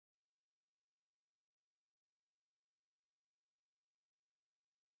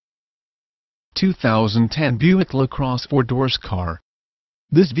2010 Buick LaCrosse 4-doors car.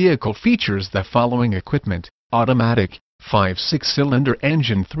 This vehicle features the following equipment: automatic, 5-6-cylinder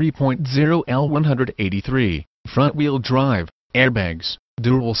engine 3.0 L183, front-wheel drive, airbags,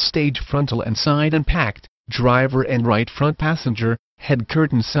 dual-stage frontal and side impact, driver and right front passenger, head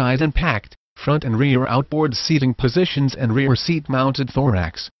curtain side impact, front and rear outboard seating positions and rear seat-mounted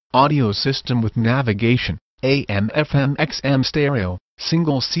thorax, audio system with navigation, AM/FM XM stereo,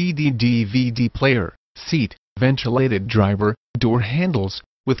 single CD/DVD player, seat, ventilated driver, door handles,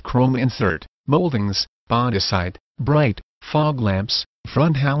 with chrome insert, moldings, body side, bright, fog lamps,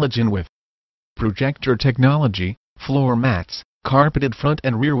 front halogen with projector technology, floor mats, carpeted front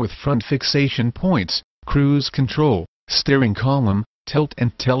and rear with front fixation points, cruise control, steering column, tilt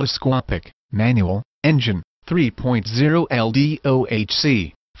and telescopic, manual, engine, 3.0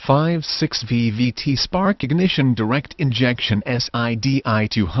 LDOHC, 5.6 VVT spark ignition direct injection SIDI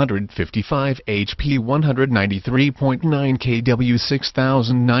 255 HP 193.9 kW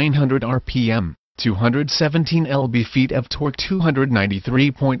 6,900 RPM, 217 lb-ft of torque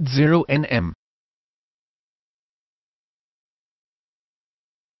 293.0 Nm.